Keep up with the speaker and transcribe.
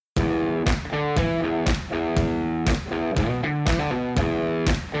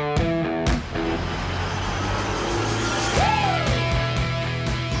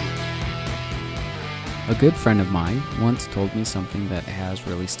good friend of mine once told me something that has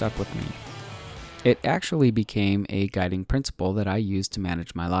really stuck with me. It actually became a guiding principle that I use to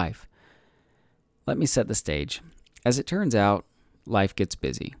manage my life. Let me set the stage. As it turns out, life gets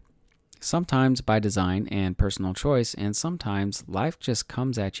busy. Sometimes by design and personal choice, and sometimes life just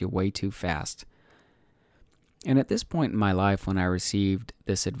comes at you way too fast. And at this point in my life when I received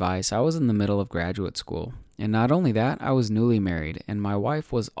this advice, I was in the middle of graduate school. And not only that, I was newly married, and my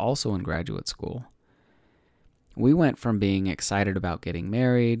wife was also in graduate school. We went from being excited about getting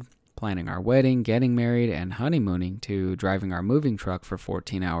married, planning our wedding, getting married, and honeymooning to driving our moving truck for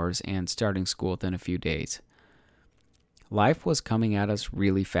 14 hours and starting school within a few days. Life was coming at us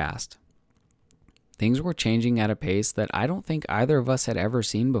really fast. Things were changing at a pace that I don't think either of us had ever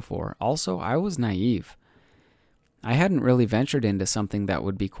seen before. Also, I was naive. I hadn't really ventured into something that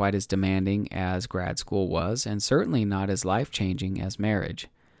would be quite as demanding as grad school was, and certainly not as life-changing as marriage.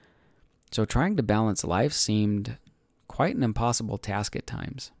 So trying to balance life seemed quite an impossible task at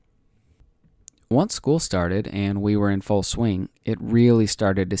times. Once school started and we were in full swing, it really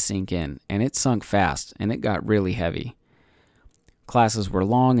started to sink in, and it sunk fast, and it got really heavy. Classes were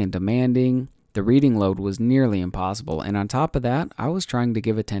long and demanding, the reading load was nearly impossible, and on top of that, I was trying to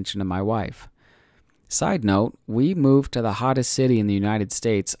give attention to my wife. Side note, we moved to the hottest city in the United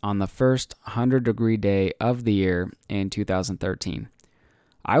States on the first 100-degree day of the year in 2013.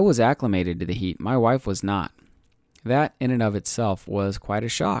 I was acclimated to the heat, my wife was not. That in and of itself was quite a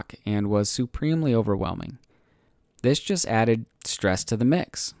shock and was supremely overwhelming. This just added stress to the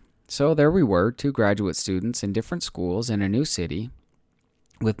mix. So there we were, two graduate students in different schools in a new city,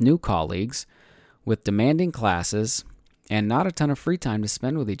 with new colleagues, with demanding classes, and not a ton of free time to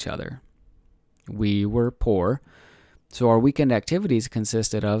spend with each other. We were poor, so our weekend activities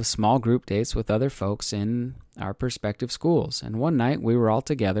consisted of small group dates with other folks in our respective schools. And one night we were all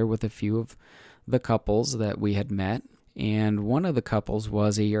together with a few of the couples that we had met, and one of the couples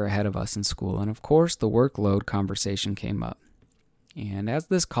was a year ahead of us in school. And of course, the workload conversation came up. And as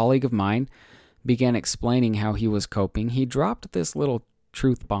this colleague of mine began explaining how he was coping, he dropped this little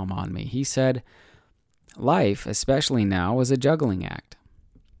truth bomb on me. He said, "Life, especially now, is a juggling act.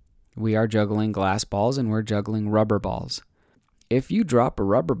 We are juggling glass balls and we're juggling rubber balls. If you drop a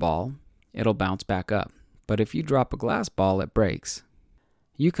rubber ball, it'll bounce back up. But if you drop a glass ball, it breaks.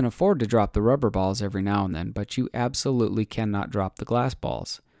 You can afford to drop the rubber balls every now and then, but you absolutely cannot drop the glass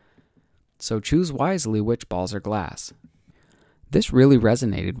balls. So choose wisely which balls are glass." This really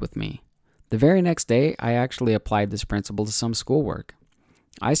resonated with me. The very next day, I actually applied this principle to some schoolwork.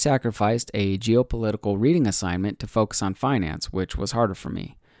 I sacrificed a geopolitical reading assignment to focus on finance, which was harder for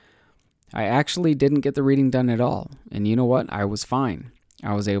me. I actually didn't get the reading done at all, and you know what? I was fine.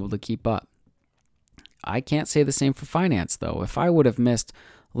 I was able to keep up. I can't say the same for finance, though. If I would have missed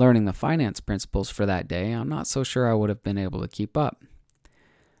learning the finance principles for that day, I'm not so sure I would have been able to keep up.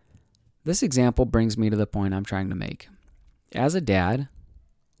 This example brings me to the point I'm trying to make. As a dad,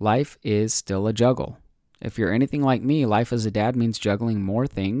 life is still a juggle. If you're anything like me, life as a dad means juggling more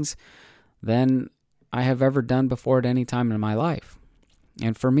things than I have ever done before at any time in my life.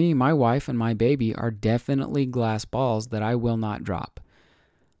 And for me, my wife and my baby are definitely glass balls that I will not drop.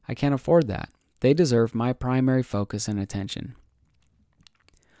 I can't afford that. They deserve my primary focus and attention.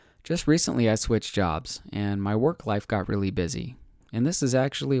 Just recently I switched jobs, and my work life got really busy. And this is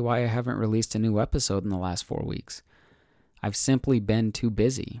actually why I haven't released a new episode in the last 4 weeks. I've simply been too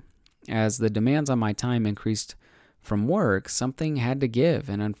busy. As the demands on my time increased from work, something had to give,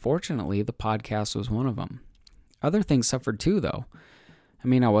 and unfortunately, the podcast was one of them. Other things suffered too, though.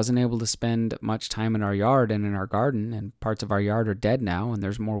 I wasn't able to spend much time in our yard and in our garden, and parts of our yard are dead now, and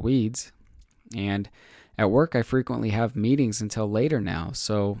there's more weeds. And at work, I frequently have meetings until later now,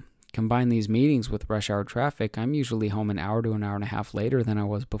 so combine these meetings with rush hour traffic, I'm usually home an hour to an hour and a half later than I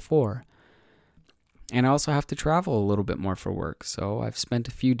was before. And I also have to travel a little bit more for work, so I've spent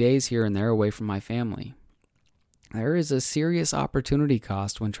a few days here and there away from my family. There is a serious opportunity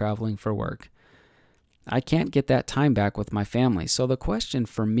cost when traveling for work. I can't get that time back with my family, so the question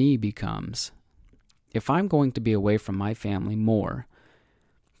for me becomes, if I'm going to be away from my family more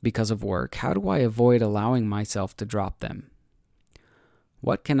because of work, how do I avoid allowing myself to drop them?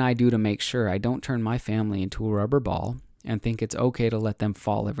 What can I do to make sure I don't turn my family into a rubber ball and think it's okay to let them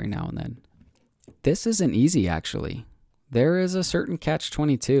fall every now and then? This isn't easy, actually. There is a certain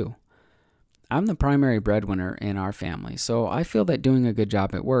catch-22. I'm the primary breadwinner in our family, so I feel that doing a good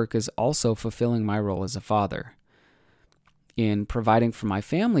job at work is also fulfilling my role as a father. In providing for my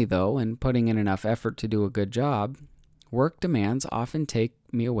family, though, and putting in enough effort to do a good job, work demands often take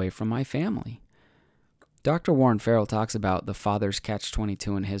me away from my family. Dr. Warren Farrell talks about the father's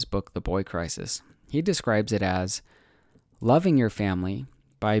catch-22 in his book, The Boy Crisis. He describes it as loving your family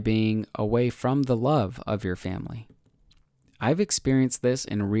by being away from the love of your family. I've experienced this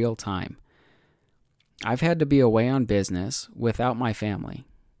in real time. I've had to be away on business without my family.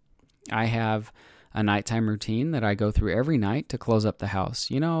 I have a nighttime routine that I go through every night to close up the house.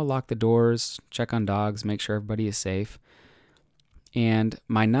 Lock the doors, check on dogs, make sure everybody is safe. And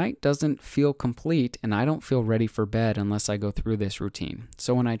my night doesn't feel complete, and I don't feel ready for bed unless I go through this routine.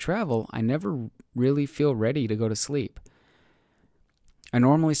 So when I travel, I never really feel ready to go to sleep. I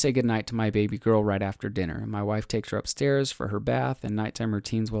normally say goodnight to my baby girl right after dinner. My wife takes her upstairs for her bath and nighttime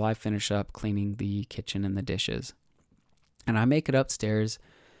routines while I finish up cleaning the kitchen and the dishes. And I make it upstairs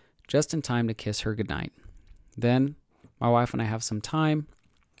just in time to kiss her goodnight. Then my wife and I have some time.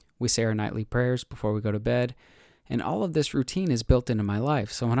 We say our nightly prayers before we go to bed. And all of this routine is built into my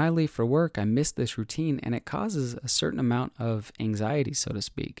life. So when I leave for work, I miss this routine, and it causes a certain amount of anxiety, so to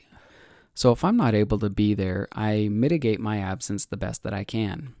speak. So if I'm not able to be there, I mitigate my absence the best that I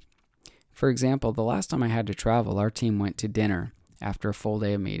can. For example, the last time I had to travel, our team went to dinner after a full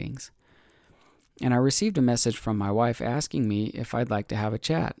day of meetings. And I received a message from my wife asking me if I'd like to have a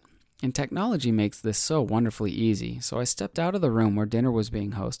chat. And technology makes this so wonderfully easy, so I stepped out of the room where dinner was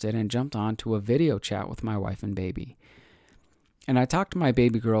being hosted and jumped on to a video chat with my wife and baby. And I talked to my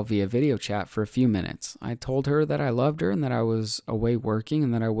baby girl via video chat for a few minutes. I told her that I loved her and that I was away working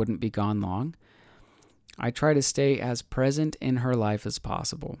and that I wouldn't be gone long. I try to stay as present in her life as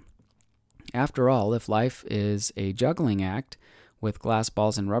possible. After all, if life is a juggling act with glass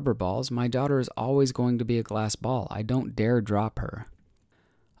balls and rubber balls, my daughter is always going to be a glass ball. I don't dare drop her.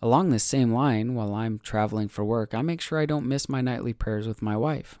 Along this same line, while I'm traveling for work, I make sure I don't miss my nightly prayers with my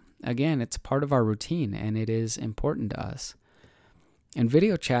wife. Again, it's part of our routine, and it is important to us. And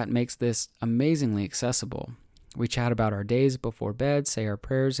video chat makes this amazingly accessible. We chat about our days before bed, say our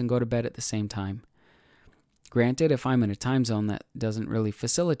prayers, and go to bed at the same time. Granted, if I'm in a time zone that doesn't really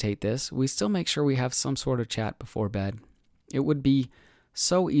facilitate this, we still make sure we have some sort of chat before bed. It would be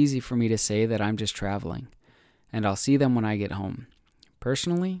so easy for me to say that I'm just traveling, and I'll see them when I get home.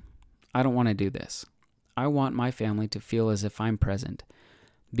 Personally, I don't want to do this. I want my family to feel as if I'm present,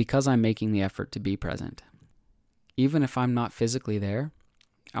 because I'm making the effort to be present. Even if I'm not physically there,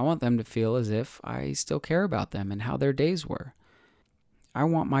 I want them to feel as if I still care about them and how their days were. I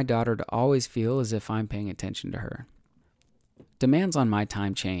want my daughter to always feel as if I'm paying attention to her. Demands on my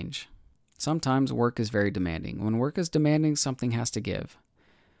time change. Sometimes work is very demanding. When work is demanding, something has to give.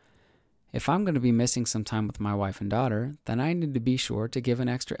 If I'm going to be missing some time with my wife and daughter, then I need to be sure to give an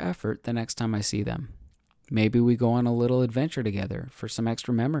extra effort the next time I see them. Maybe we go on a little adventure together for some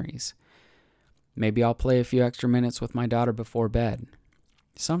extra memories. Maybe I'll play a few extra minutes with my daughter before bed.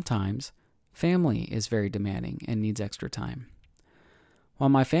 Sometimes, family is very demanding and needs extra time. While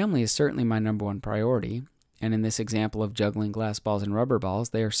my family is certainly my number one priority, and in this example of juggling glass balls and rubber balls,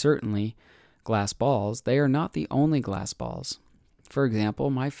 they are certainly glass balls, they are not the only glass balls. For example,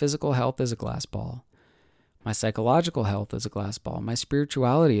 my physical health is a glass ball. My psychological health is a glass ball. My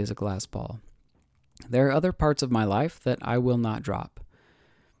spirituality is a glass ball. There are other parts of my life that I will not drop.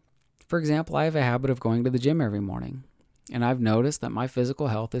 For example, I have a habit of going to the gym every morning, and I've noticed that my physical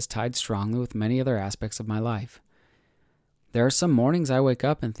health is tied strongly with many other aspects of my life. There are some mornings I wake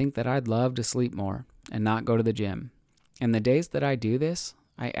up and think that I'd love to sleep more and not go to the gym. And the days that I do this,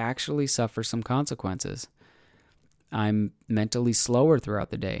 I actually suffer some consequences. I'm mentally slower throughout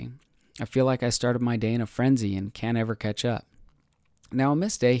the day. I feel like I started my day in a frenzy and can't ever catch up. Now, a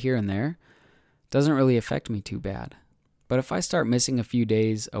missed day here and there doesn't really affect me too bad. But if I start missing a few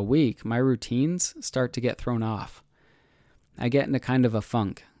days a week, my routines start to get thrown off. I get into kind of a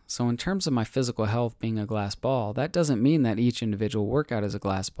funk. So in terms of my physical health being a glass ball, that doesn't mean that each individual workout is a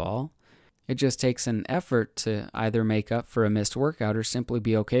glass ball. It just takes an effort to either make up for a missed workout or simply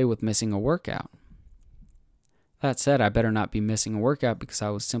be okay with missing a workout. That said, I better not be missing a workout because I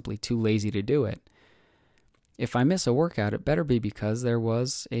was simply too lazy to do it. If I miss a workout, it better be because there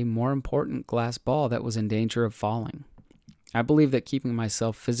was a more important glass ball that was in danger of falling. I believe that keeping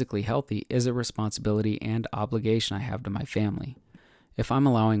myself physically healthy is a responsibility and obligation I have to my family. If I'm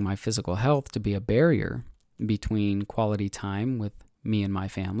allowing my physical health to be a barrier between quality time with me and my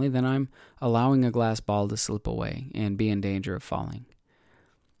family, then I'm allowing a glass ball to slip away and be in danger of falling.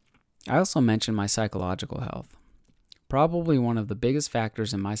 I also mentioned my psychological health. Probably one of the biggest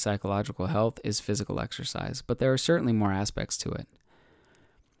factors in my psychological health is physical exercise, but there are certainly more aspects to it.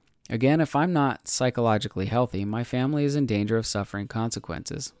 Again, if I'm not psychologically healthy, my family is in danger of suffering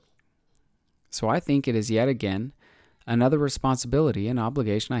consequences. So I think it is yet again another responsibility and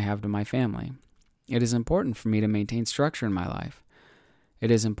obligation I have to my family. It is important for me to maintain structure in my life.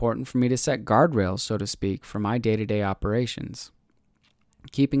 It is important for me to set guardrails, so to speak, for my day-to-day operations.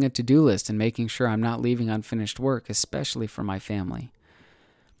 Keeping a to-do list and making sure I'm not leaving unfinished work, especially for my family.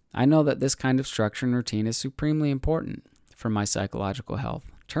 I know that this kind of structure and routine is supremely important for my psychological health.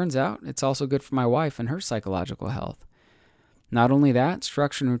 Turns out, it's also good for my wife and her psychological health. Not only that,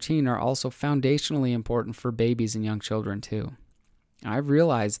 structure and routine are also foundationally important for babies and young children too. I've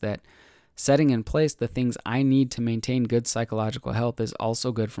realized that setting in place the things I need to maintain good psychological health is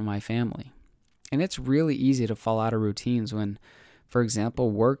also good for my family. And it's really easy to fall out of routines when, for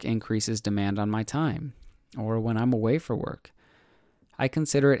example, work increases demand on my time, or when I'm away for work. I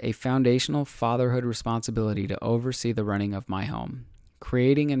consider it a foundational fatherhood responsibility to oversee the running of my home.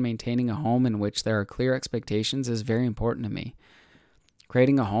 Creating and maintaining a home in which there are clear expectations is very important to me.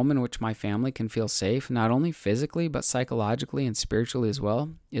 Creating a home in which my family can feel safe, not only physically, but psychologically and spiritually as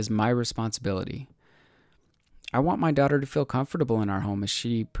well, is my responsibility. I want my daughter to feel comfortable in our home as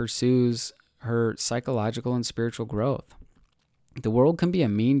she pursues her psychological and spiritual growth. The world can be a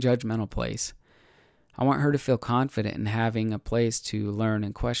mean, judgmental place. I want her to feel confident in having a place to learn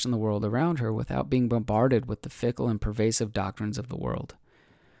and question the world around her without being bombarded with the fickle and pervasive doctrines of the world.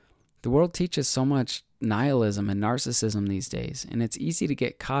 The world teaches so much nihilism and narcissism these days, and it's easy to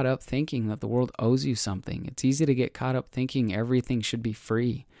get caught up thinking that the world owes you something. It's easy to get caught up thinking everything should be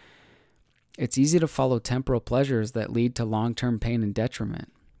free. It's easy to follow temporal pleasures that lead to long-term pain and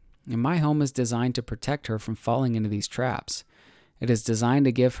detriment. And my home is designed to protect her from falling into these traps. It is designed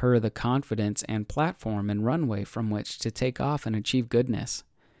to give her the confidence and platform and runway from which to take off and achieve goodness.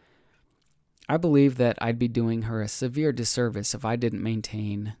 I believe that I'd be doing her a severe disservice if I didn't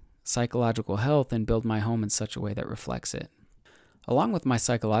maintain psychological health and build my home in such a way that reflects it. Along with my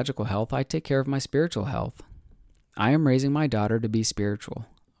psychological health, I take care of my spiritual health. I am raising my daughter to be spiritual.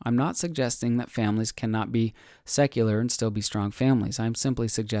 I'm not suggesting that families cannot be secular and still be strong families. I'm simply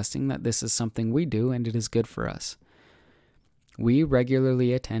suggesting that this is something we do and it is good for us. We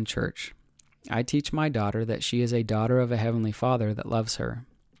regularly attend church. I teach my daughter that she is a daughter of a Heavenly Father that loves her.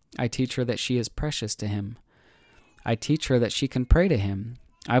 I teach her that she is precious to Him. I teach her that she can pray to Him.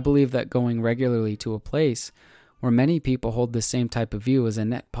 I believe that going regularly to a place where many people hold the same type of view is a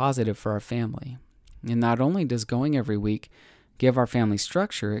net positive for our family. And not only does going every week give our family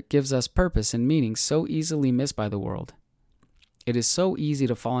structure, it gives us purpose and meaning so easily missed by the world. It is so easy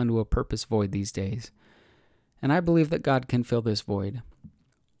to fall into a purpose void these days. And I believe that God can fill this void.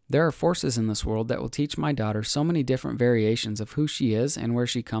 There are forces in this world that will teach my daughter so many different variations of who she is and where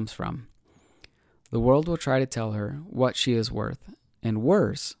she comes from. The world will try to tell her what she is worth. And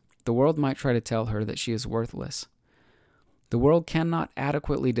worse, the world might try to tell her that she is worthless. The world cannot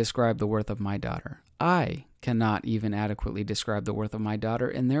adequately describe the worth of my daughter. I cannot even adequately describe the worth of my daughter,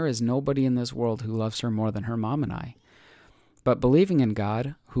 and there is nobody in this world who loves her more than her mom and I. But believing in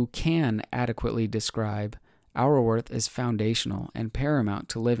God, who can adequately describe our worth, is foundational and paramount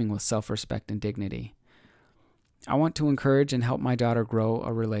to living with self-respect and dignity. I want to encourage and help my daughter grow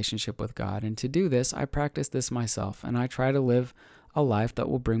a relationship with God, and to do this, I practice this myself, and I try to live a life that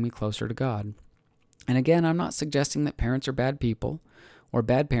will bring me closer to God. And again, I'm not suggesting that parents are bad people or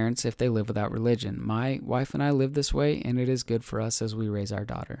bad parents if they live without religion. My wife and I live this way, and it is good for us as we raise our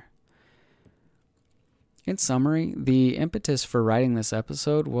daughter. In summary, the impetus for writing this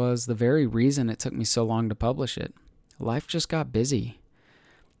episode was the very reason it took me so long to publish it. Life just got busy.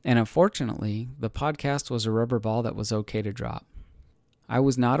 And unfortunately, the podcast was a rubber ball that was okay to drop. I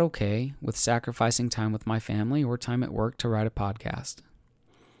was not okay with sacrificing time with my family or time at work to write a podcast.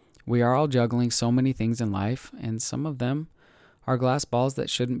 We are all juggling so many things in life, and some of them are glass balls that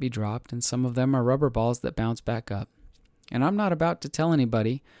shouldn't be dropped, and some of them are rubber balls that bounce back up. And I'm not about to tell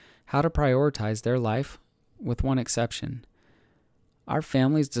anybody how to prioritize their life, with one exception. Our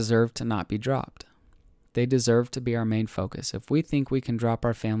families deserve to not be dropped. They deserve to be our main focus. If we think we can drop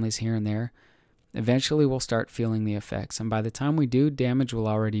our families here and there, eventually we'll start feeling the effects, and by the time we do, damage will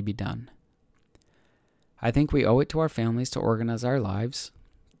already be done. I think we owe it to our families to organize our lives,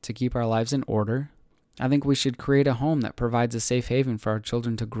 to keep our lives in order. I think we should create a home that provides a safe haven for our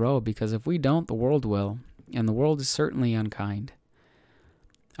children to grow, because if we don't, the world will, and the world is certainly unkind.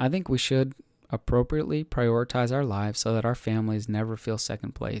 I think we should appropriately prioritize our lives so that our families never feel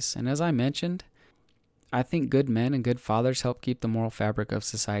second place. And as I mentioned, I think good men and good fathers help keep the moral fabric of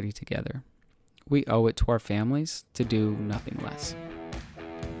society together. We owe it to our families to do nothing less.